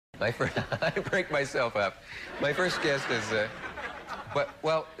I break myself up. My first guest is...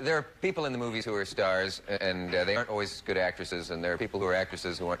 well, there are people in the movies who are stars, and they aren't always good actresses, and there are people who are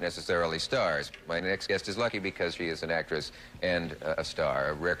actresses who aren't necessarily stars. My next guest is lucky because she is an actress and a star,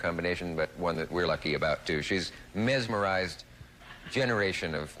 a rare combination, but one that we're lucky about, too. She's mesmerized a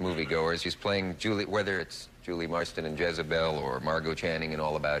generation of moviegoers. She's playing Julie, whether it's Julie Marston in Jezebel, or Margot Channing in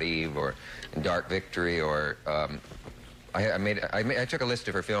All About Eve, or in Dark Victory, or... I took a list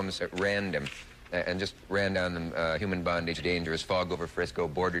of her films at random, and just ran down them: Human Bondage, Dangerous, Fog Over Frisco,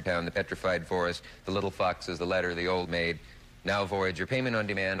 Border Town, The Petrified Forest, The Little Foxes, The Letter, The Old Maid, Now Voyager, Payment on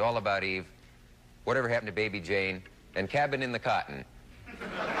Demand, All About Eve, Whatever Happened to Baby Jane, and Cabin in the Cotton.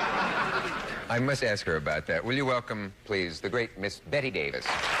 I must ask her about that. Will you welcome, please, the great Miss Bette Davis.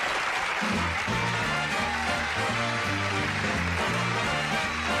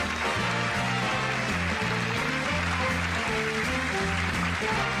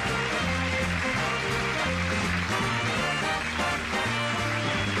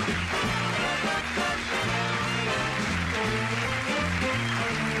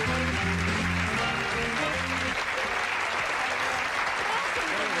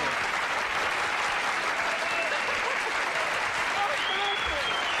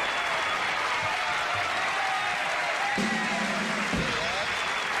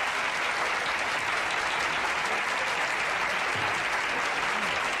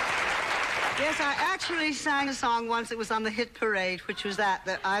 Yes, I actually sang a song once. It was on the hit parade, which was that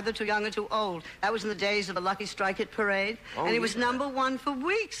Either Too Young or Too Old. That was in the days of the Lucky Strike hit parade. Oh, and it was #1 for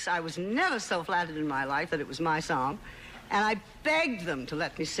weeks. I was never so flattered in my life that it was my song. And I begged them to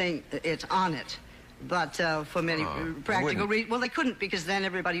let me sing it on it. But for many practical reasons, well, they couldn't, because then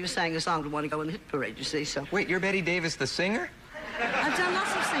everybody who sang the song would want to go in the hit parade, you see, so. Wait, you're Bette Davis, the singer? I've done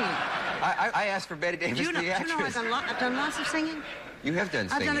lots of singing. I asked for Bette Davis, the actress. Do you know I've done lots of singing? You have done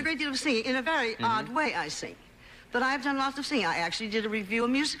singing. I've done a great deal of singing. In a very odd way, I sing. But I've done lots of singing. I actually did a review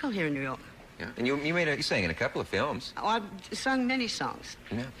of a musical here in New York. Yeah. And you sang in a couple of films. Oh, I've sung many songs.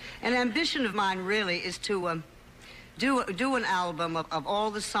 Yeah. An ambition of mine, really, is to do an album of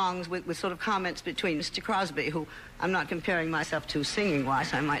all the songs with sort of comments between Mr. Crosby, who I'm not comparing myself to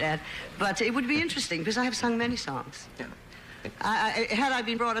singing-wise, I might add. But it would be interesting, because I have sung many songs. Yeah. Had I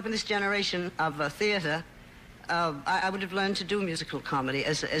been brought up in this generation of theater, I would have learned to do musical comedy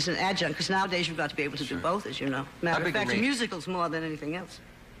as an adjunct, because nowadays you've got to be able to do both, as you know. Matter of fact, musicals more than anything else.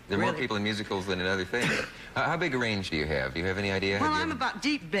 There are more people in musicals than in other things. How big a range do you have? Do you have any idea? Well, I'm about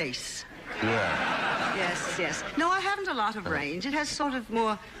deep bass. Yeah. Yes, yes. No, I haven't a lot of range. It has sort of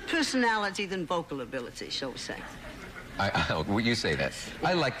more personality than vocal ability, shall we say. You say that.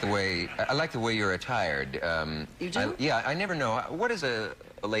 I like the way you're attired. You do? Yeah, I never know. What does a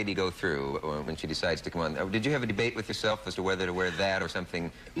lady go through when she decides to come on? Did you have a debate with yourself as to whether to wear that or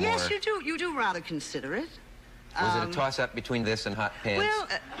something more? Yes, you do. You do rather consider it. Was it a toss-up between this and hot pants?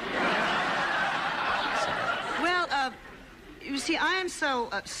 Well, you see, I am so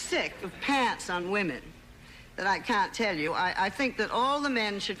sick of pants on women that I can't tell you. I think that all the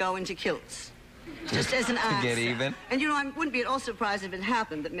men should go into kilts. Just as an answer. To get even? And you know, I wouldn't be at all surprised if it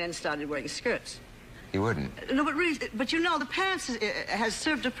happened that men started wearing skirts. You wouldn't? No, but really, but you know, the pants has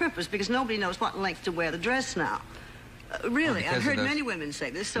served a purpose, because nobody knows what length to wear the dress now. Really, I've heard many women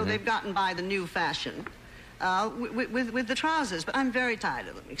say this, so they've gotten by the new fashion with the trousers. But I'm very tired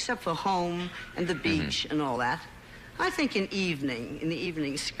of them, except for home and the beach and all that. I think in the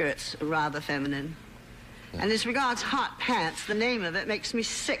evening, skirts are rather feminine. Yeah. And as regards hot pants, the name of it makes me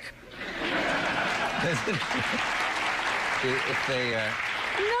sick. If they,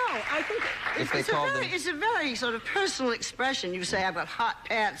 No, I think it's a very sort of personal expression. You say, I've got hot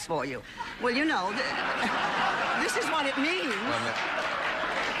pants for you. Well, you know, this is what it means.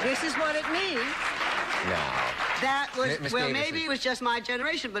 This is what it means. No. That was, well, maybe it was just my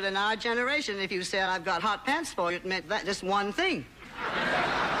generation, but in our generation, if you said, I've got hot pants for you, it meant that just one thing.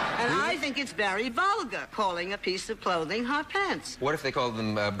 And I think it's very vulgar, calling a piece of clothing hot pants. What if they called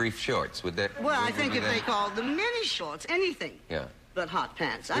them brief shorts? Would that... Well, I think if they called them mini shorts, anything. Yeah. But hot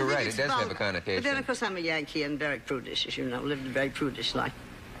pants. You're right, it does have a connotation. But then, of course, I'm a Yankee and very prudish, as you know, lived a very prudish life.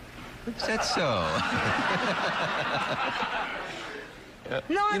 Is that so?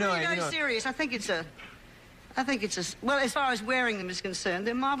 No, I'm being very serious. I think it's a... Well, as far as wearing them is concerned,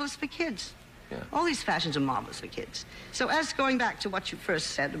 they're marvelous for kids. Yeah. All these fashions are marvelous for kids. So as going back to what you first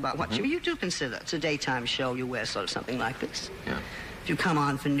said about what you do consider, it's a daytime show, you wear sort of something like this. Yeah. If you come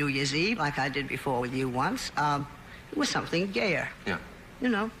on for New Year's Eve, like I did before with you once, it was something gayer. Yeah. You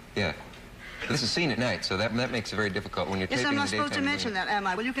know. Yeah. This is seen at night, so that makes it very difficult when you're taping the daytime. Yes, I'm not supposed to mention that, am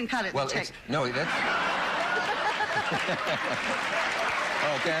I? Well, you can cut it. Well, no, that's...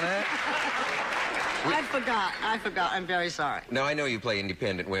 Oh, can I? I forgot. I'm very sorry. No, I know you play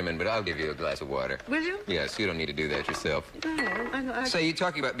independent women, but I'll give you a glass of water. Will you? Yes, you don't need to do that yourself. No, Say, you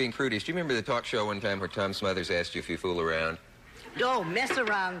talking about being prudish. Do you remember the talk show one time where Tom Smothers asked you if you fool around? Oh, mess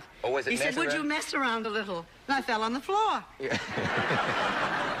around. Oh, was it He said, would you mess around a little? And I fell on the floor. Yeah.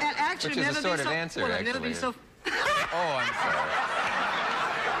 And actually, which is never a sort been of so, answer, well, I've actually. never been so... Oh, I'm sorry.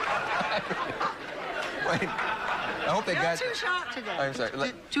 Wait, I hope they got... You're too sharp today. I'm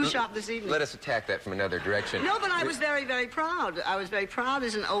sorry. Too sharp this evening. Let us attack that from another direction. No, but I was very, very proud. I was very proud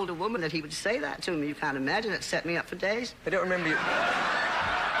as an older woman that he would say that to me. You can't imagine. It set me up for days. I don't remember you...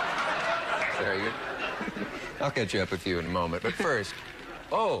 Sorry, I'll catch you up with you in a moment. But first...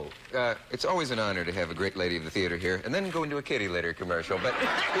 it's always an honor to have a great lady of the theater here, and then go into a kitty litter commercial. But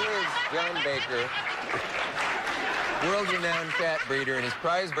here's John Baker, world-renowned cat breeder, and his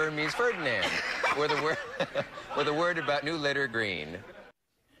prize Burmese Ferdinand, with a word about new litter green.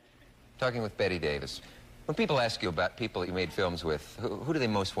 Talking with Bette Davis. When people ask you about people that you made films with, who do they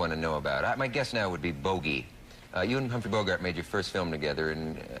most want to know about? My guess now would be Bogey. You and Humphrey Bogart made your first film together,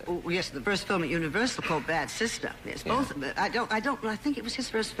 and... Oh, yes, the first film at Universal called Bad Sister. Yes, yeah. Both of them. I think it was his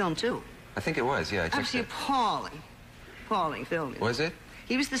first film, too. I think it was, yeah. Absolutely appalling film. Was it?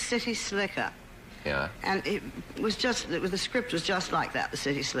 He was the city slicker. Yeah. And the script was just like that, the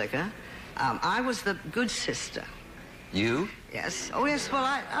city slicker. I was the good sister. You? Yes. Oh, yes, well,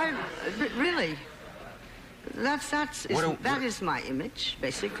 really... That is my image,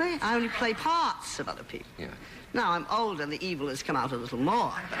 basically. I only play parts of other people. Yeah. Now I'm old and the evil has come out a little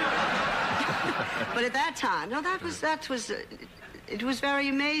more. But at that time, no, it was very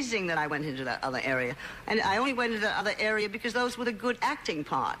amazing that I went into that other area. And I only went into that other area because those were the good acting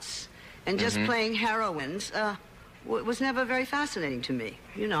parts. And just playing heroines was never very fascinating to me.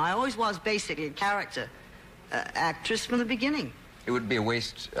 You know, I always was basically a character actress from the beginning. It would be a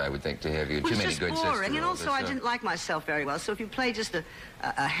waste, I would think, to have you too many good sisters. Boring, and also I didn't like myself very well. So if you play just a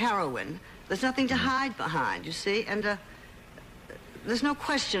heroine, there's nothing to hide behind, you see. And there's no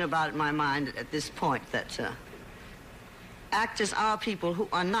question about it in my mind at this point that actors are people who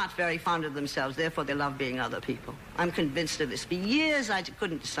are not very fond of themselves, therefore they love being other people. I'm convinced of this. For years I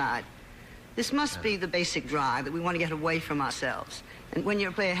couldn't decide. This must be the basic drive, that we want to get away from ourselves. And when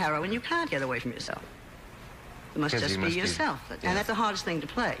you play a heroine, you can't get away from yourself. You must just be yourself. Yeah. And that's the hardest thing to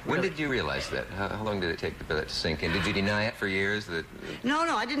play. When did you realize that? How long did it take for that to sink in? Did you deny it for years? No,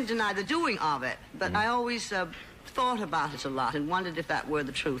 I didn't deny the doing of it. But I always thought about it a lot and wondered if that were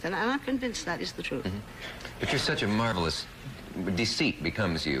the truth. And I'm convinced that is the truth. But you're such a marvelous... Deceit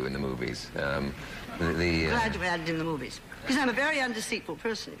becomes you in the movies. Glad you added in the movies. Because I'm a very undeceitful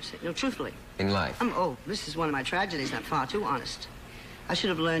person, you see. No, truthfully. In life? This is one of my tragedies. I'm far too honest. I should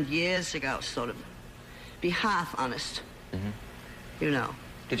have learned years ago, sort of, be half honest. You know.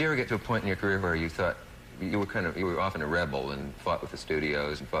 Did you ever get to a point in your career where you thought you were often a rebel and fought with the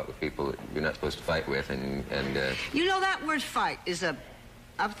studios and fought with people that you're not supposed to fight with and You know, that word fight is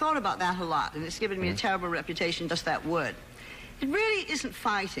I've thought about that a lot, and it's given me a terrible reputation, just that word. It really isn't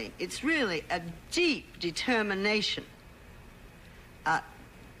fighting. It's really a deep determination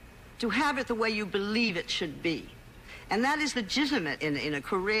to have it the way you believe it should be. And that is legitimate in a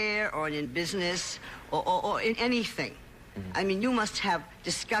career or in business or in anything. I mean, you must have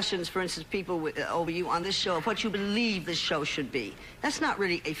discussions, for instance, people over you on this show, of what you believe this show should be. That's not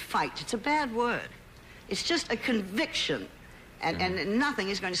really a fight. It's a bad word. It's just a conviction. And nothing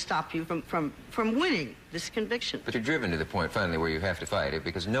is going to stop you from winning this conviction. But you're driven to the point, finally, where you have to fight it,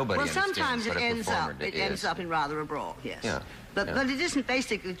 because nobody understands sometimes what a performer it ends up in rather a brawl, yes. Yeah. But it isn't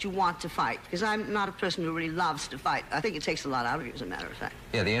basically that you want to fight, because I'm not a person who really loves to fight. I think it takes a lot out of you, as a matter of fact.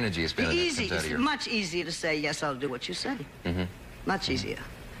 Yeah, the energy is spent. It's much easier to say, yes, I'll do what you say. Much easier.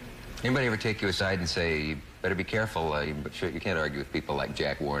 Anybody ever take you aside and say, you better be careful, you can't argue with people like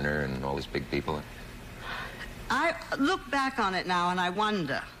Jack Warner and all these big people? I look back on it now and I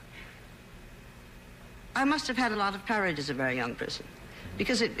wonder. I must have had a lot of courage as a very young person,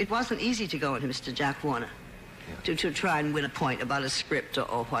 because it wasn't easy to go into Mr. Jack Warner to try and win a point about a script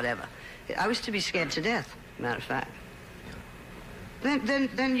or whatever. I was to be scared to death, matter of fact.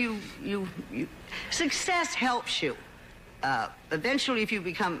 Then you success helps you. Eventually, if you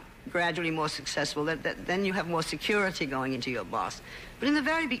become gradually more successful, then you have more security going into your boss. But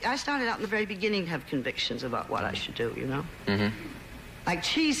I started out in the very beginning to have convictions about what I should do, you know? Like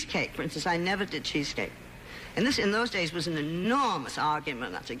cheesecake, for instance. I never did cheesecake. And this, in those days, was an enormous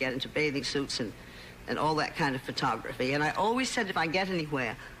argument not to get into bathing suits and all that kind of photography. And I always said, if I get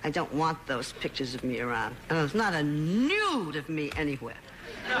anywhere, I don't want those pictures of me around. And there's not a nude of me anywhere.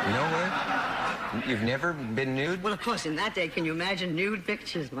 Nowhere? You've never been nude? Well, of course, in that day, can you imagine nude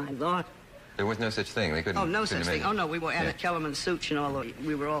pictures? My Lord. There was no such thing. They couldn't. Oh, no such thing. Imagine. Oh, no, we wore Annette Kellerman suits, you know, although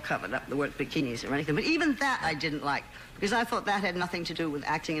we were all covered up. There weren't bikinis or anything. But even that I didn't like, because I thought that had nothing to do with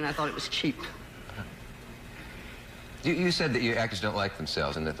acting, and I thought it was cheap. You said that your actors don't like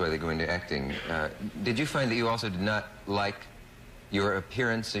themselves, and that's why they go into acting. Did you find that you also did not like your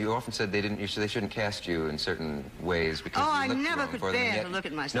appearance? You often said they shouldn't cast you in certain ways because I you looked never wrong could for them, bear yet to look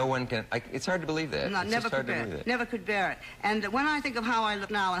at myself. No one can. It's hard to believe that. No, it's never just hard could bear to believe it. that. Never could bear it. And when I think of how I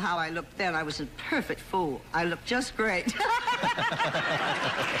look now and how I looked then, I was a perfect fool. I looked just great. It's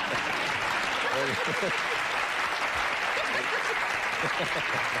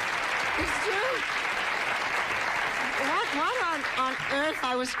true. What on earth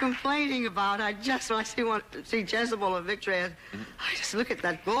I was complaining about? When I see Jezebel or Victory, I just look at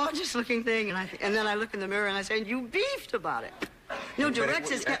that gorgeous-looking thing, and then I look in the mirror and I say, you beefed about it. No,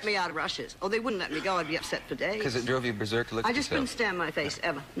 directors kept me out of rushes. Oh, they wouldn't let me go. I'd be upset for days. Because it drove you berserk to look at I just yourself. couldn't stand my face,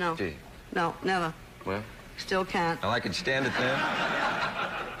 ever. No. Gee. No, never. Well, Still can't. I could stand it then.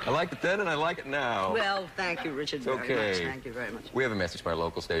 I liked it then, and I like it now. Well, thank you, Richard, very much. Thank you very much. We have a message from our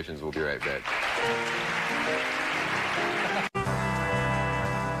local stations. We'll be right back.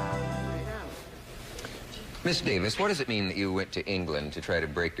 Miss Davis, what does it mean that you went to England to try to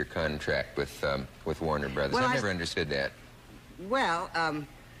break your contract with Warner Brothers? Well, I've never understood that. Well,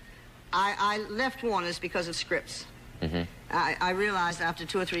 I left Warner's because of scripts. Mm-hmm. I realized after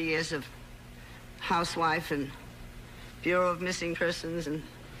 2 or 3 years of Housewife and Bureau of Missing Persons and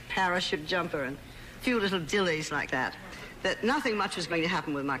Parachute Jumper and a few little dillies like that nothing much was going to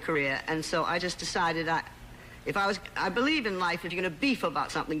happen with my career. And so I just decided I believe in life, if you're going to beef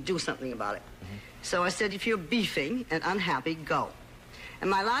about something, do something about it. Mm-hmm. So I said, if you're beefing and unhappy, go. And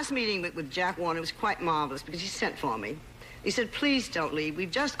my last meeting with Jack Warner was quite marvelous because he sent for me. He said, please don't leave.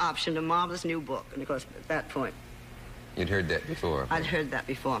 We've just optioned a marvelous new book. And of course, at that point... You'd heard that before. I'd heard that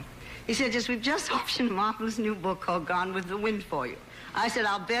before. He said, we've just optioned a marvelous new book called Gone with the Wind for you. I said,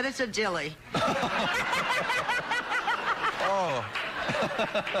 I'll bet it's a dilly. Oh.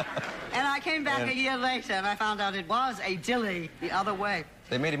 And I came back a year later and I found out it was a dilly the other way.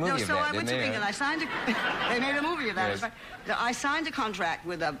 They made a movie of that, so I went to didn't they? England. I signed they made a movie of that. Yes. I signed a contract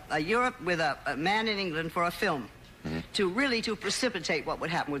with a man in England for a film. Mm-hmm. to precipitate what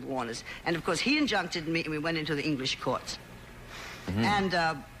would happen with Warner's. And of course he injuncted me and we went into the English courts. Mm-hmm. And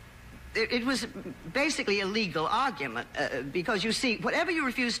it was basically a legal argument because you see, whatever you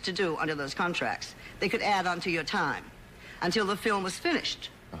refused to do under those contracts, they could add onto your time until the film was finished.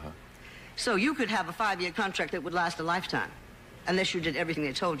 Uh-huh. So you could have a 5-year contract that would last a lifetime unless you did everything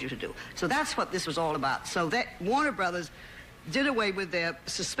they told you to do. So that's what this was all about. So that Warner Brothers did away with their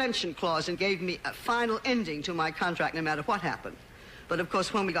suspension clause and gave me a final ending to my contract no matter what happened. But of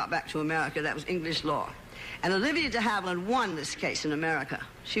course, when we got back to America, that was English law. And Olivia de Havilland won this case in America.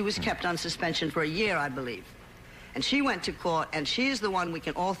 She was kept on suspension for a year, I believe. And she went to court, and she is the one we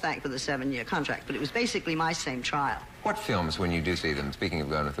can all thank for the 7-year contract. But it was basically my same trial. What films, when you do see them, speaking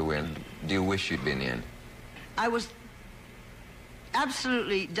of Gone with the Wind, do you wish you'd been in? I was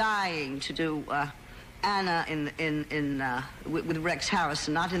absolutely dying to do Anna with Rex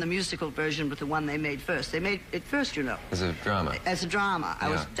Harrison, not in the musical version, but the one they made first. They made it first, you know. As a drama? As a drama. Yeah.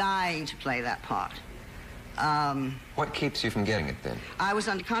 I was dying to play that part. What keeps you from getting it, then? I was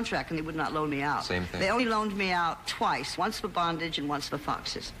under contract, and they would not loan me out. Same thing? They only loaned me out twice, once for bondage and once for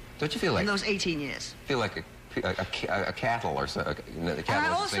foxes. Don't you feel like... In those 18 years. Feel like a cattle or something? And I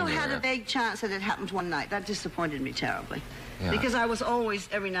also had a vague chance that it happened one night. That disappointed me terribly. Yeah. Because I was always,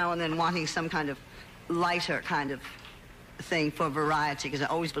 every now and then, wanting some kind of lighter kind of thing for variety, because I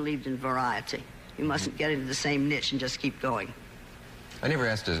always believed in variety. You mustn't get into the same niche and just keep going. I never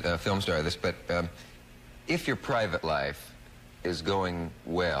asked a film star this, but if your private life is going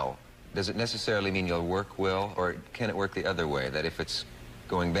well, does it necessarily mean you'll work well, or can it work the other way, that if it's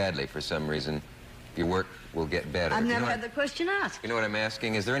going badly for some reason, your work will get better? I've never had the question asked. You know what I'm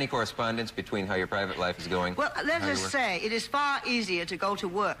asking? Is there any correspondence between how your private life is going? Well, let's just say it is far easier to go to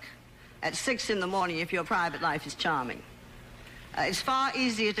work at 6 in the morning if your private life is charming. It's far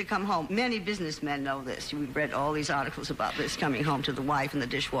easier to come home. Many businessmen know this. We've read all these articles about this, coming home to the wife and the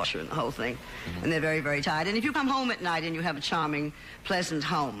dishwasher and the whole thing. Mm-hmm. And they're very, very tired. And if you come home at night and you have a charming, pleasant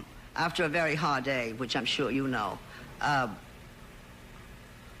home after a very hard day, which I'm sure you know,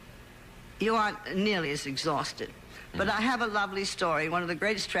 you aren't nearly as exhausted. Mm-hmm. But I have a lovely story. One of the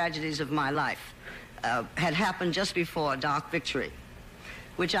greatest tragedies of my life had happened just before Dark Victory,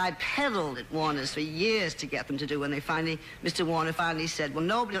 which I peddled at Warner's for years to get them to do. When they finally, Mr. Warner finally said, well,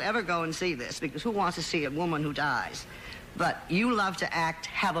 nobody will ever go and see this, because who wants to see a woman who dies? but you love to act,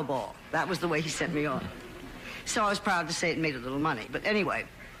 have a ball. That was the way he sent me on. So I was proud to say it made a little money. But anyway,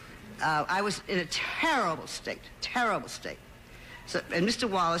 I was in a terrible state. So, and Mr.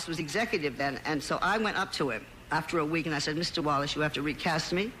 Wallace was executive then, and so I went up to him after a week and I said, Mr. Wallace, you have to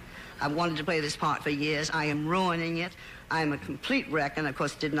recast me. I've wanted to play this part for years. I am ruining it. I am a complete wreck, and of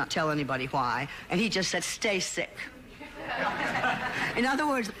course did not tell anybody why. And he just said, stay sick. In other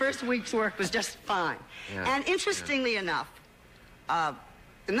words, the first week's work was just fine. Yeah. And interestingly enough,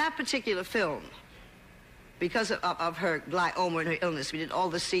 in that particular film, because of her glioma and her illness, we did all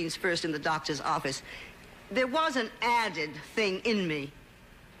the scenes first in the doctor's office. There was an added thing in me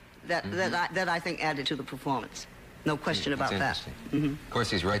that I think added to the performance. No question about that. Of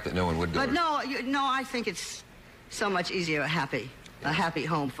course, he's right that no one would go. But no, I think it's so much easier a happy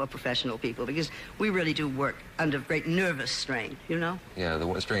home for professional people, because we really do work under great nervous strain, you know? Yeah,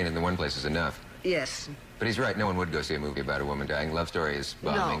 the strain in the one place is enough. Yes. But he's right, no one would go see a movie about a woman dying. Love story is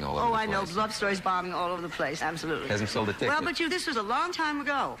bombing all over the place. Oh, I know, love stories bombing all over the place, absolutely. Hasn't sold a ticket. Well, but this was a long time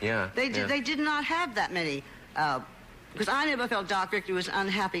ago. Yeah. They did not have that many, because I never felt Dark Victory was an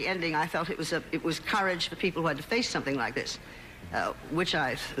unhappy ending. I felt it was courage for people who had to face something like this, which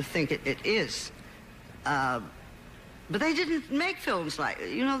I think it is. But they didn't make films like,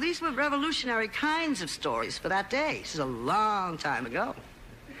 these were revolutionary kinds of stories for that day. This is a long time ago.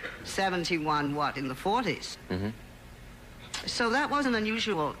 71, in the 40s. So that was an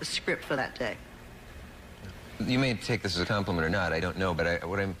unusual script for that day. You may take this as a compliment or not, I don't know, but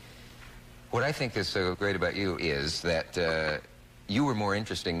what I think is so great about you is that you were more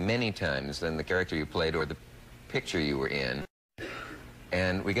interesting many times than the character you played or the picture you were in.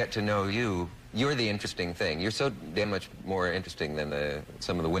 And we get to know you. You're the interesting thing. You're so damn much more interesting than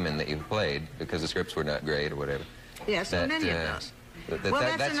some of the women that you've played, because the scripts were not great or whatever. Yes, so many of those.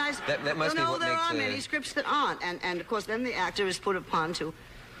 That's a nice... That must be what there makes are many scripts that aren't, and of course then the actor is put upon to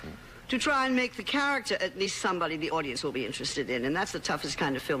try and make the character at least somebody the audience will be interested in, and that's the toughest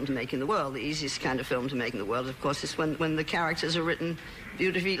kind of film to make in the world. The easiest kind of film to make in the world, of course, is when the characters are written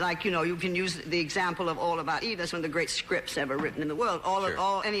beautifully. Like, you can use the example of All About Eve. That's one of the great scripts ever written in the world.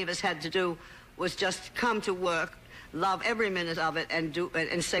 All any of us had to do was just come to work, love every minute of it, and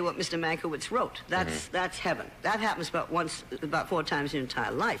say what Mr. Mankiewicz wrote. That's heaven. That happens about 4 times in your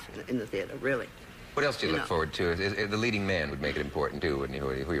entire life in the theater, really. What else do you look forward to? The leading man would make it important, too, wouldn't you,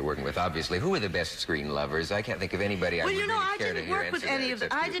 who you're working with, obviously. Who are the best screen lovers? I can't think of anybody I would really care to hear answer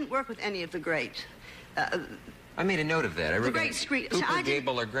that. I didn't work with any of the great... I made a note of that. I wrote great screen... Cooper,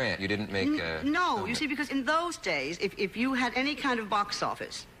 Gable, or Grant. You didn't make... No, you see, because in those days, if you had any kind of box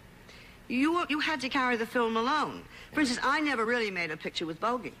office, you had to carry the film alone. For instance, I never really made a picture with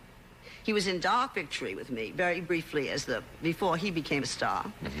Bogey. He was in Dark Victory with me, very briefly, before he became a star.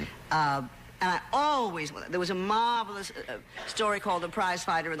 And I always... There was a marvelous story called The Prize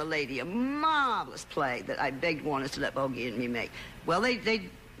Fighter and the Lady, a marvelous play that I begged Warner to let Bogey and me make. Well, they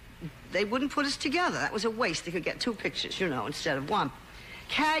wouldn't put us together. That was a waste. They could get 2 pictures, instead of 1.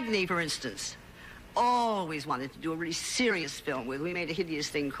 Cagney, for instance, always wanted to do a really serious film with. We made a hideous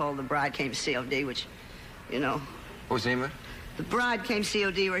thing called The Bride Came COD, which, What was the name of it? The Bride Came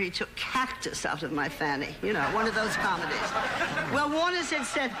COD, where he took cactus out of my fanny. One of those comedies. Well, Warner had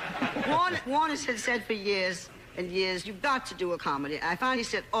said for years and years, you've got to do a comedy. I finally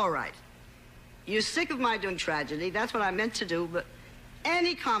said, all right, you're sick of my doing tragedy. That's what I meant to do, but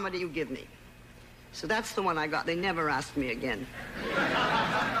any comedy you give me. So that's the one I got. They never asked me again.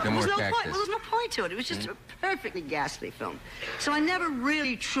 No more cactus. Well, there was no point to it. It was just a perfectly ghastly film. So I never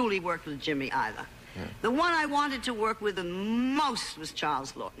really, truly worked with Jimmy either. The one I wanted to work with the most was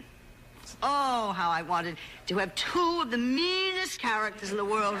Charles Lawton. Oh, how I wanted to have 2 of the meanest characters in the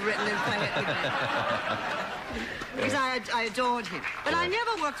world written and played with me. Because I adored him. But I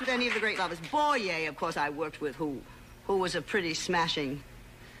never worked with any of the great lovers. Boyer, of course, I worked with, who was a pretty smashing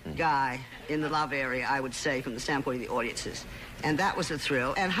guy in the love area, I would say, from the standpoint of the audiences. And that was a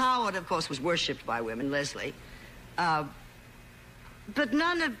thrill. And Howard, of course, was worshipped by women, Leslie. But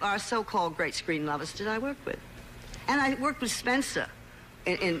none of our so-called great screen lovers did I work with. And I worked with Spencer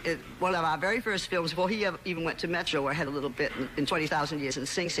in one of our very first films before he even went to Metro, where I had a little bit in 20,000 Years in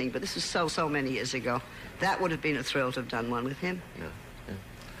Sing Sing, but this was so many years ago. That would have been a thrill to have done one with him.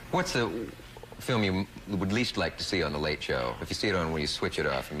 What's the film you would least like to see on The Late Show? If you see it on when you switch it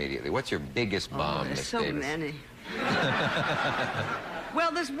off immediately, what's your biggest bomb, Miss so Davis? Many.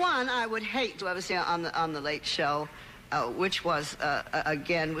 Well, there's one I would hate to ever see on the Late Show, which was,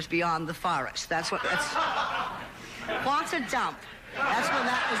 again, was Beyond the Forest. That's what a dump. That's when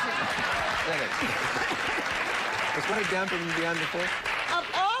that was it. Was what a dump in Beyond the Forest? Of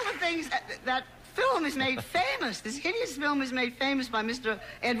all the things that film is made famous. This hideous film is made famous by Mr.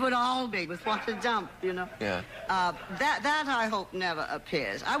 Edward Albee with What a Dump, you know. Yeah. That I hope never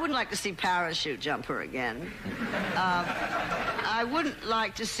appears. I wouldn't like to see Parachute Jumper again. I wouldn't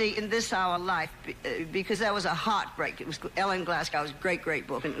like to see In This Our Life because that was a heartbreak. It was Ellen Glasgow's great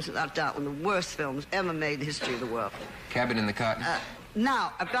book, and it was without doubt one of the worst films ever made in the history of the world. Cabin in the Cotton?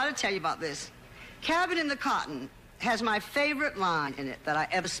 Now, I've got to tell you about this. Cabin in the Cotton has my favorite line in it that I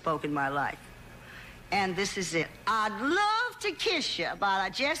ever spoke in my life. And this is it. I'd love to kiss you, but I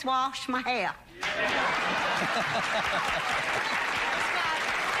just washed my hair.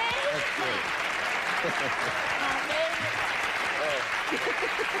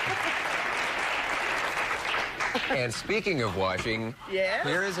 And speaking of washing, yes?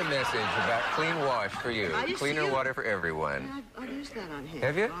 Here is a message about clean wash for you. Cleaner water for everyone. Yeah, I've used that on hair.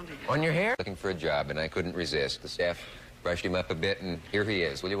 Have you? On your hair? Looking for a job, and I couldn't resist. The staff brushed him up a bit, and here he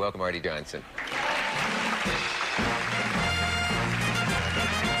is. Will you welcome Artie Johnson?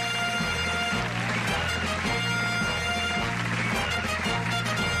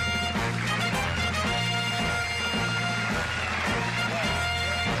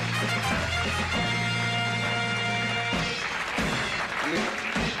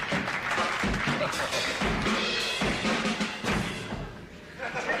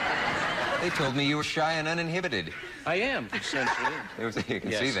 They told me you were shy and uninhibited. I am, essentially. You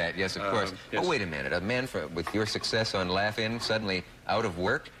can see that, yes, of course. Yes. Oh, wait a minute. A man with your success on Laugh-In suddenly out of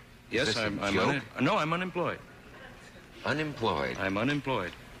work? Yes, I'm unemployed. Unemployed? I'm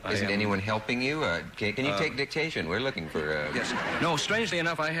unemployed. Isn't anyone helping you? Can you take dictation? We're looking for... Yes. No, strangely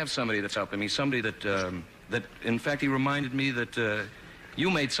enough, I have somebody that's helping me. Somebody that in fact, he reminded me that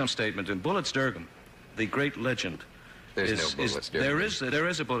you made some statement in Bullets Durgam, the great legend. There's no Bullets Durgam. There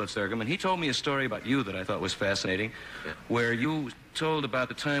is a Bullets Durgam, and he told me a story about you that I thought was fascinating, where you told about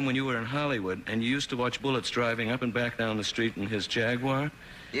the time when you were in Hollywood, and you used to watch bullets driving up and back down the street in his Jaguar.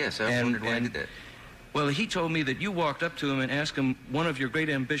 Yes, I wondered why I did that. Well, he told me that you walked up to him and asked him one of your great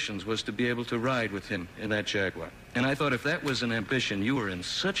ambitions was to be able to ride with him in that Jaguar. And I thought if that was an ambition, you were in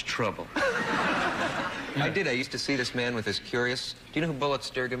such trouble. I did. I used to see this man with this curious... Do you know who Bullets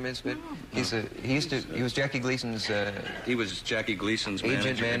Durgam is? But he was Jackie Gleason's... He was Jackie Gleason's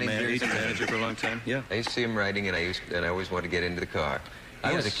agent manager for a long time. Yeah. I used to see him riding, and I always wanted to get into the car.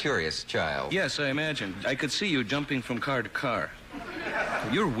 I was a curious child. Yes, I imagine. I could see you jumping from car to car.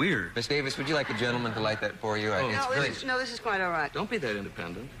 You're weird. Miss Davis, would you like a gentleman to light that for you? No, this is quite all right. Don't be that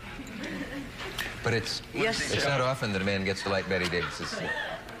independent. But it's not often that a man gets to light Bette Davis's...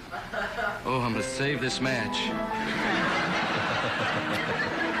 Oh, I'm going to save this match.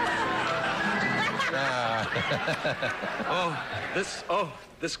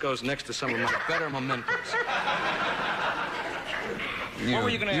 This goes next to some of my better mementos. What were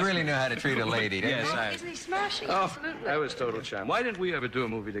you going to ask? You really know how to treat a lady, don't you? Yes, Isn't he smashing? Oh, Absolutely. that was total charm. Why didn't we ever do a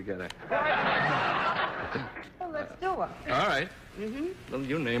movie together? Well, let's do it. All right. Well,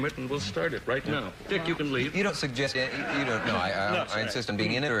 you name it, and we'll start it right now. Dick, you can leave. You don't suggest... You don't... No, I insist on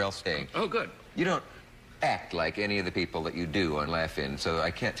being in it or else staying. Oh, good. You don't act like any of the people that you do on Laugh-In, so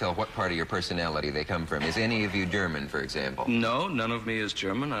I can't tell what part of your personality they come from. Is any of you German, for example? No, none of me is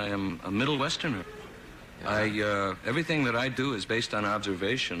German. I am a Middle Westerner. Everything that I do is based on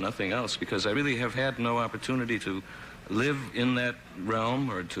observation, nothing else, because I really have had no opportunity to live in that realm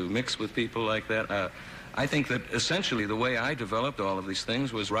or to mix with people like that. I think that essentially the way I developed all of these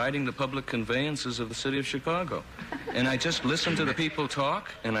things was riding the public conveyances of the city of Chicago. And I just listened to the people talk,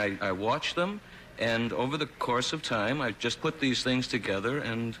 and I watched them, and over the course of time, I just put these things together,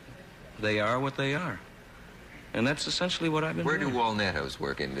 and they are what they are. And that's essentially what I've been doing. Where do Walnettos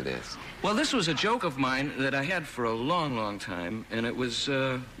work into this? Well, this was a joke of mine that I had for a long, long time, and it was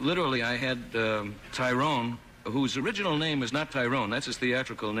literally I had Tyrone, whose original name is not Tyrone. That's his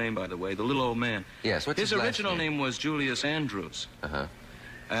theatrical name, by the way, the little old man. Yes, what's his original name was Julius Andrews.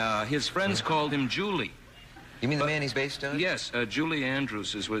 His friends called him Julie. You mean the man he's based on? Yes, Julie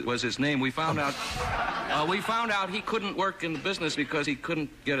Andrews was his name. We found out he couldn't work in the business because he couldn't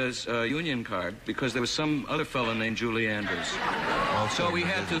get his union card because there was some other fellow named Julie Andrews. So we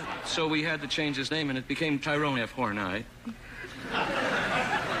had to change his name, and it became Tyrone F. Horneye.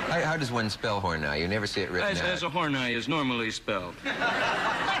 How does one spell Horneye? You never see it written out. As a Horneye is normally spelled.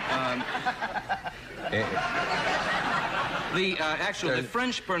 The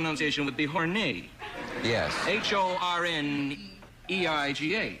French pronunciation would be Horney. Yes. H-O-R-N-E-I-G-H.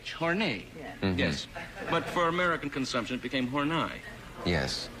 Horney. Yeah. Yes. But for American consumption, it became Horneye.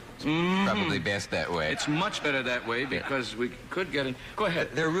 Yes. Probably best that way. It's much better that way because we could get in. Go ahead.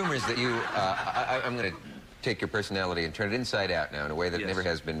 There are rumors that you... I'm going to take your personality and turn it inside out now in a way that never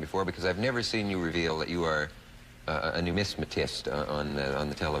has been before, because I've never seen you reveal that you are a numismatist on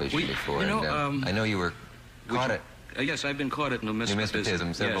the television before. You know, and, I know you were caught at... yes, I've been caught at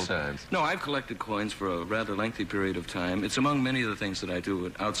numismatism several times. No, I've collected coins for a rather lengthy period of time. It's among many of the things that I do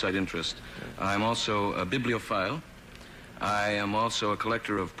with outside interest. I'm also a bibliophile. I am also a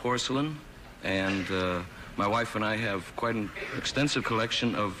collector of porcelain, and my wife and I have quite an extensive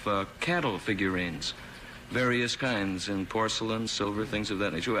collection of cattle figurines, various kinds in porcelain, silver, things of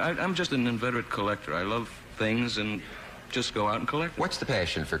that nature. I'm just an inveterate collector. I love things and just go out and collect them. What's the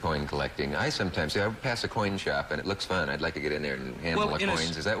passion for coin collecting? I sometimes I pass a coin shop and it looks fun. I'd like to get in there and handle the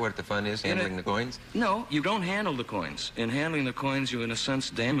coins. Is that what the fun is, handling the coins? No, you don't handle the coins. In handling the coins, you in a sense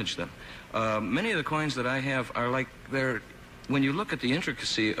damage them. Many of the coins that I have are like when you look at the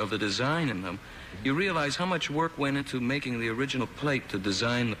intricacy of the design in them, you realize how much work went into making the original plate to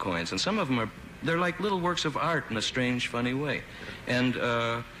design the coins. And some of them they're like little works of art in a strange, funny way. And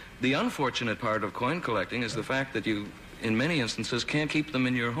the unfortunate part of coin collecting is the fact that you, in many instances, can't keep them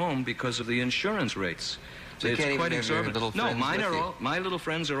in your home because of the insurance rates. So it's quite exorbitant. No, my little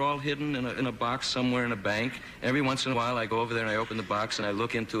friends are all hidden in a box somewhere in a bank. Every once in a while, I go over there and I open the box and I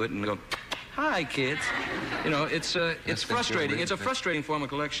look into it and go, "Hi, kids." You know, it's frustrating. It's a frustrating form of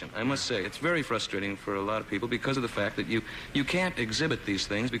collection, I must say. It's very frustrating for a lot of people because of the fact that you can't exhibit these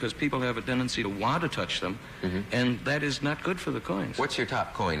things because people have a tendency to want to touch them, and that is not good for the coins. What's your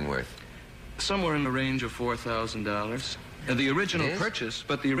top coin worth? Somewhere in the range of $4,000. The original purchase,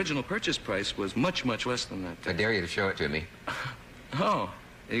 but the original purchase price was much, much less than that. I dare you to show it to me. Oh,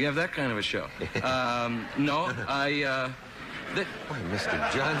 you have that kind of a show. No, Boy,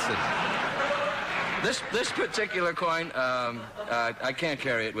 Mr. Johnson. This particular coin, I can't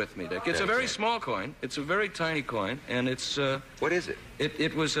carry it with me, Dick. It's a very small coin. It's a very tiny coin, and it's... what is it?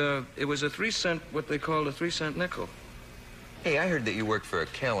 It was a 3-cent, what they called a 3-cent nickel. Hey, I heard that you worked for a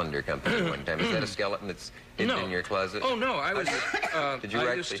calendar company one time. Is that a skeleton that's hidden in your closet? Oh, no, I was... Did you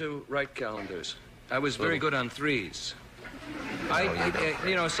I used to write calendars. I was very good on threes.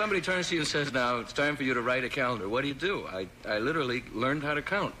 You know, somebody turns to you and says, "Now, it's time for you to write a calendar." What do? I literally learned how to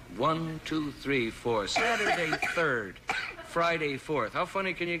count. 1, 2, 3, 4. Saturday, 3rd. Friday, 4th. How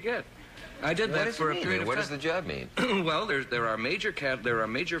funny can you get? I did that for a period of time. What does the job mean? Well, there are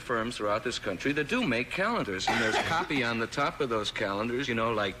major firms throughout this country that do make calendars, and there's copy on the top of those calendars. You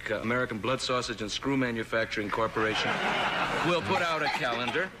know, like American Blood Sausage and Screw Manufacturing Corporation will put out a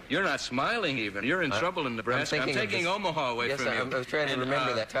calendar. You're not smiling even. You're in trouble in Nebraska. I'm taking Omaha away from you. Yes, I was trying to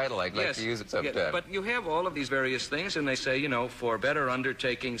remember that title. I'd like to use it sometime. Yeah, but you have all of these various things, and they say, you know, for better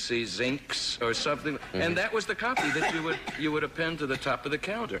undertaking, see Zincs or something. And that was the copy that you would append to the top of the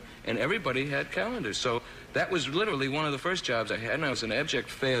calendar, and everybody had calendars. So that was literally one of the first jobs I had, and I was an abject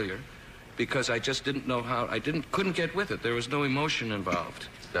failure because I just didn't know how. Couldn't get with it. There was no emotion involved.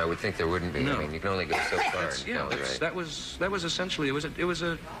 I would think there wouldn't be. No. I mean, you can only go so far. Right? That was essentially it was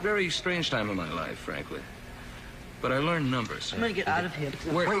a very strange time in my life, frankly. But I learned numbers. I'm going to get out of here.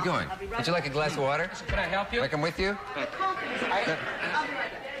 Where are you going? Would you like a glass of water? Can I help you? I come with you? What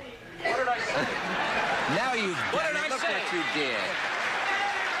did I say? Now you've done it. Look what you did.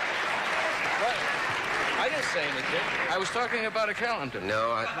 I didn't say anything. I was talking about a calendar.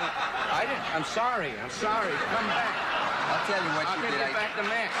 No, I didn't. I'm sorry. Come back. I'll tell you what I'll you give did. you back the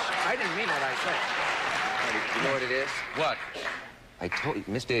match. I didn't mean what I said. You know what it is? What? I told you,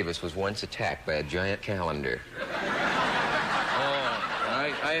 Miss Davis was once attacked by a giant calendar.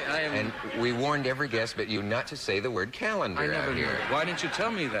 And we warned every guest but you not to say the word calendar. I never out here. knew. Why didn't you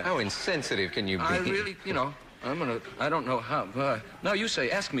tell me that? How insensitive can you be? I really, you know, I don't know how. No, you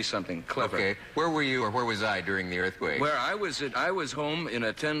say, ask me something clever. Okay. Where were you, or where was I during the earthquake? Where I was home on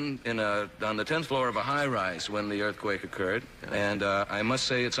the 10th floor of a high-rise when the earthquake occurred, and I must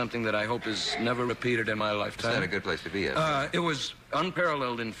say it's something that I hope is never repeated in my lifetime. It's not a good place to be. It was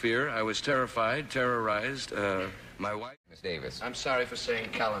unparalleled in fear. I was terrified, terrorized. My wife, Miss Davis. I'm sorry for saying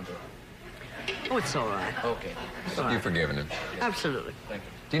calendar. Oh, it's all right. Okay. You've forgiven him. Absolutely. Thank you.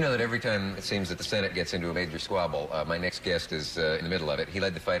 Do you know that every time it seems that the Senate gets into a major squabble, my next guest is in the middle of it. He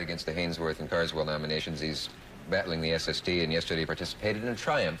led the fight against the Hainsworth and Carswell nominations. He's battling the SST, and yesterday participated in a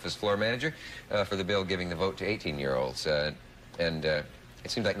triumph as floor manager for the bill giving the vote to 18-year-olds. It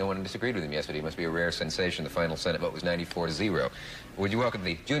seemed like no one disagreed with him yesterday. It must be a rare sensation. The final Senate vote was 94-0. Would you welcome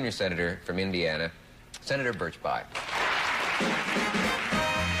the junior senator from Indiana, Senator Birchbach.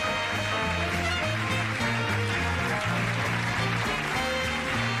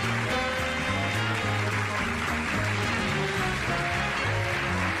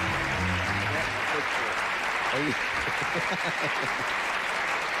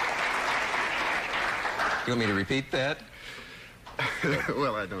 You want me to repeat that?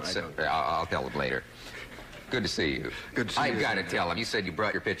 Well, I don't. I'll tell him later. Good to see you. Good to see you. I've got to tell him. You said you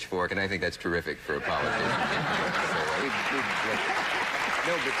brought your pitchfork, and I think that's terrific for a politician.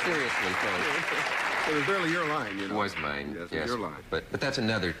 No, but seriously, folks. It was really your line, you know. It was mine. Yes, it was your line. But that's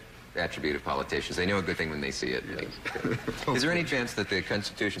another attribute of politicians. They know a good thing when they see it. Yes. Is there any chance that the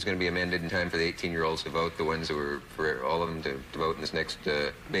Constitution is going to be amended in time for the 18-year-olds to vote, the ones who are, for all of them to vote in this next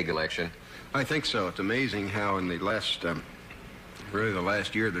big election? I think so. It's amazing how in the last, really the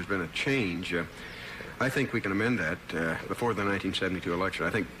last year, there's been a change. I think we can amend that before the 1972 election. I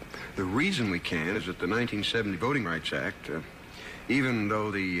think the reason we can is that the 1970 Voting Rights Act, even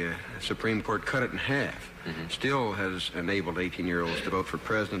though the Supreme Court cut it in half, still has enabled 18-year-olds to vote for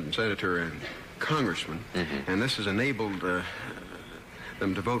president and senator and congressman. And this has enabled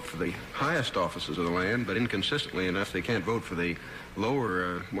them to vote for the highest offices of the land, but inconsistently enough, they can't vote for the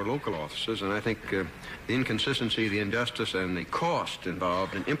lower, more local offices. And I think the inconsistency, the injustice, and the cost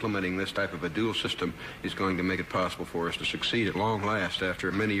involved in implementing this type of a dual system is going to make it possible for us to succeed at long last after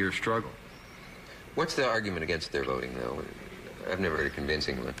a many years' struggle. What's the argument against their voting, though? I've never heard a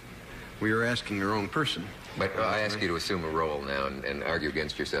convincing one. We are asking the wrong person. But I ask you to assume a role now and argue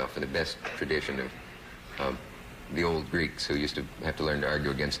against yourself in the best tradition of the old Greeks who used to have to learn to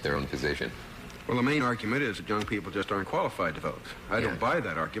argue against their own position. Well, the main argument is that young people just aren't qualified to vote. I don't buy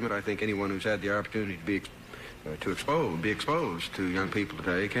that argument. I think anyone who's had the opportunity to be exposed to young people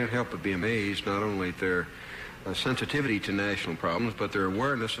today can't help but be amazed not only at their sensitivity to national problems, but their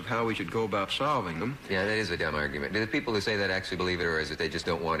awareness of how we should go about solving them. Yeah, that is a dumb argument. Do the people who say that actually believe it, or is it they just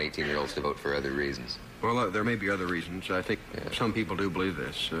don't want 18-year-olds to vote for other reasons? Well, there may be other reasons. I think some people do believe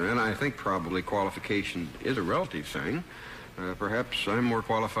this. And I think probably qualification is a relative thing. Perhaps I'm more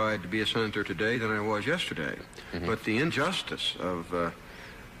qualified to be a senator today than I was yesterday. But the injustice of the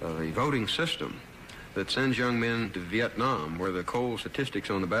voting system that sends young men to Vietnam, where the cold statistics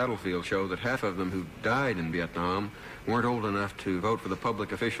on the battlefield show that half of them who died in Vietnam weren't old enough to vote for the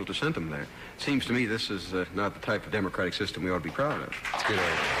public official to send them there. It seems to me this is not the type of democratic system we ought to be proud of. It's good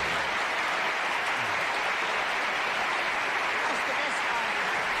argument.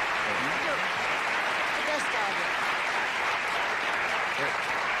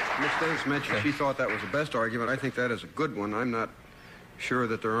 Miss Davis mentioned she thought that was the best argument. I think that is a good one. I'm not sure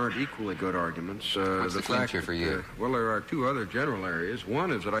that there aren't equally good arguments. What's the clincher for you? Well, there are two other general areas.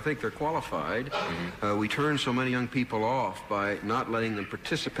 One is that I think they're qualified. We turn so many young people off by not letting them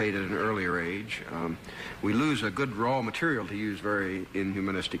participate at an earlier age. We lose a good raw material, to use very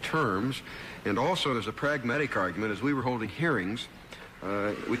inhumanistic terms. And also there's a pragmatic argument. As we were holding hearings,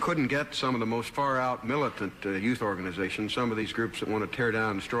 we couldn't get some of the most far-out militant youth organizations, some of these groups that want to tear down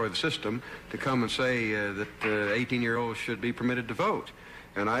and destroy the system, to come and say that 18-year-olds should be permitted to vote.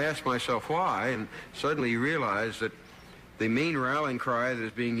 And I asked myself why, and suddenly you realize that the main rallying cry that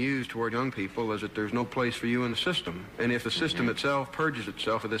is being used toward young people is that there's no place for you in the system. And if the system itself purges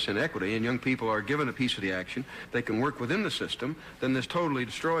itself of this inequity and young people are given a piece of the action, they can work within the system, then this totally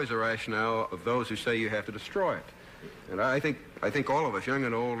destroys the rationale of those who say you have to destroy it. And I think all of us, young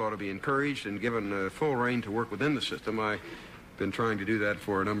and old, ought to be encouraged and given full rein to work within the system. I've been trying to do that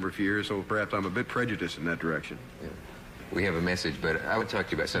for a number of years, so perhaps I'm a bit prejudiced in that direction. Yeah. We have a message, but I would talk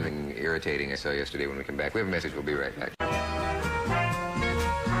to you about something irritating I saw yesterday when we come back. We have a message. We'll be right back.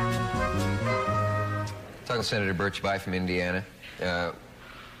 Talking to Senator Birch Bayh from Indiana.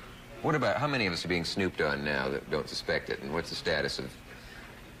 What about, how many of us are being snooped on now that don't suspect it, and what's the status of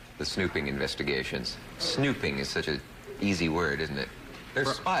the snooping investigations? Snooping is such an easy word, isn't it? They're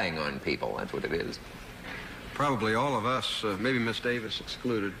spying on people, that's what it is. Probably all of us, maybe Miss Davis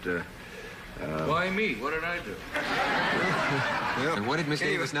excluded. Why me? What did I do? Yeah. And what did Miss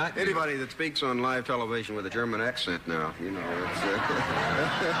Davis not do? Anybody that speaks on live television with a German accent now, you know, it's...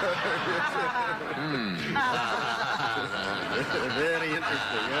 Very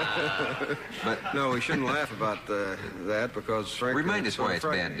interesting. But no, we shouldn't laugh about that because, frankly... Remind us why it's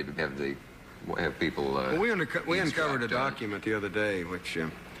bad to have people... Well, we uncovered a document the other day which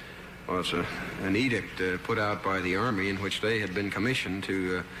was an edict put out by the Army in which they had been commissioned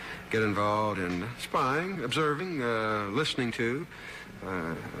to get involved in spying, observing, listening to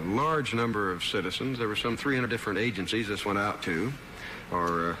a large number of citizens. There were some 300 different agencies this went out to,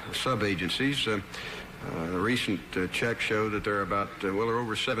 or sub-agencies. The recent check showed that there are about, there are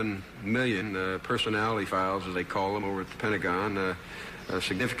over 7 million personality files, as they call them, over at the Pentagon.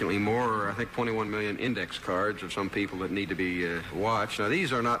 Significantly more, I think 21 million index cards of some people that need to be watched. Now,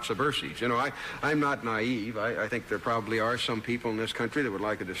 these are not subversives. You know, I'm not naive. I think there probably are some people in this country that would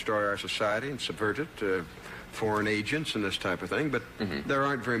like to destroy our society and subvert it foreign agents and this type of thing, but there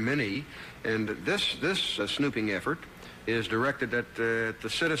aren't very many. And this snooping effort is directed at the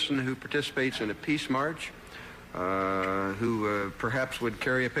citizen who participates in a peace march, who perhaps would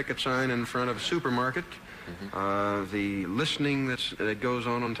carry a picket sign in front of a supermarket, the listening that goes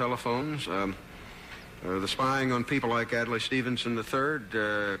on telephones, the spying on people like Adlai Stevenson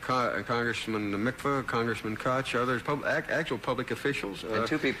III, Congressman Mikva, Congressman Koch, others, actual public officials. And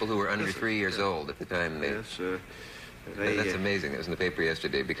two people who were under 3 years old at the time. That's amazing. It was in the paper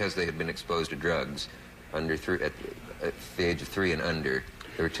yesterday. Because they had been exposed to drugs at the age of 3 and under,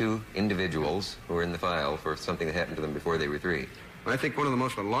 there were two individuals who were in the file for something that happened to them before they were 3. I think one of the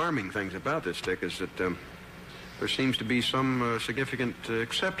most alarming things about this, Dick, is that there seems to be some significant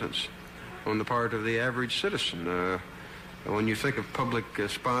acceptance on the part of the average citizen. When you think of public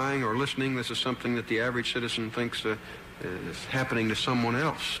spying or listening, this is something that the average citizen thinks is happening to someone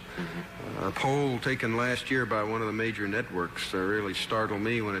else. A poll taken last year by one of the major networks really startled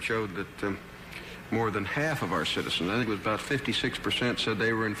me when it showed that more than half of our citizens, I think it was about 56%, said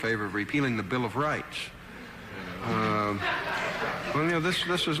they were in favor of repealing the Bill of Rights. Well, you know,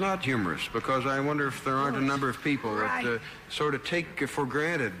 this is not humorous, because I wonder if there aren't a number of people that sort of take for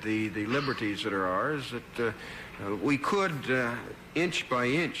granted the liberties that are ours, that we could, inch by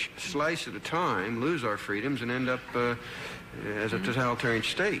inch, slice at a time, lose our freedoms and end up as a totalitarian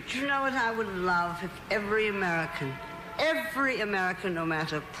state. You know what I would love if every American, no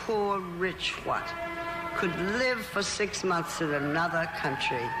matter poor, rich, what, could live for 6 months in another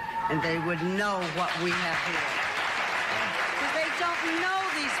country, and they would know what we have here. Don't know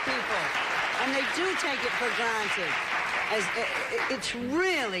these people, and they do take it for granted. It's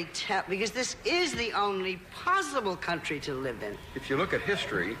really tough, because this is the only possible country to live in. If you look at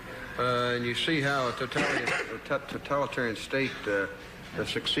history and you see how a totalitarian state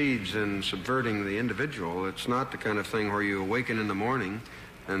succeeds in subverting the individual, it's not the kind of thing where you awaken in the morning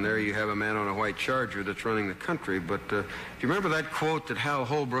and there you have a man on a white charger that's running the country. But do you remember that quote that Hal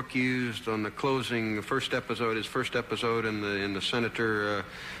Holbrook used on the closing his first episode in the Senator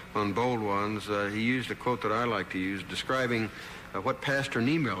on Bold Ones? He used a quote that I like to use, describing what Pastor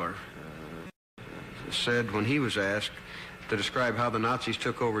Niemöller said when he was asked to describe how the Nazis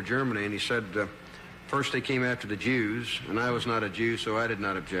took over Germany. And he said, first they came after the Jews, and I was not a Jew, so I did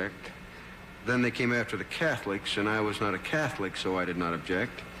not object. Then they came after the Catholics, and I was not a Catholic, so I did not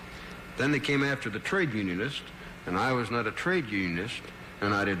object. Then they came after the trade unionists, and I was not a trade unionist,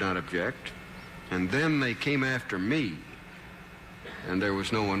 and I did not object. And then they came after me, and there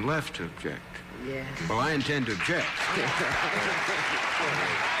was no one left to object. Yes. Well, I intend to object.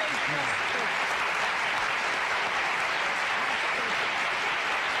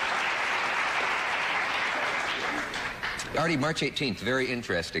 Artie, March 18th, very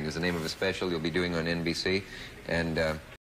interesting, is the name of a special you'll be doing on NBC. And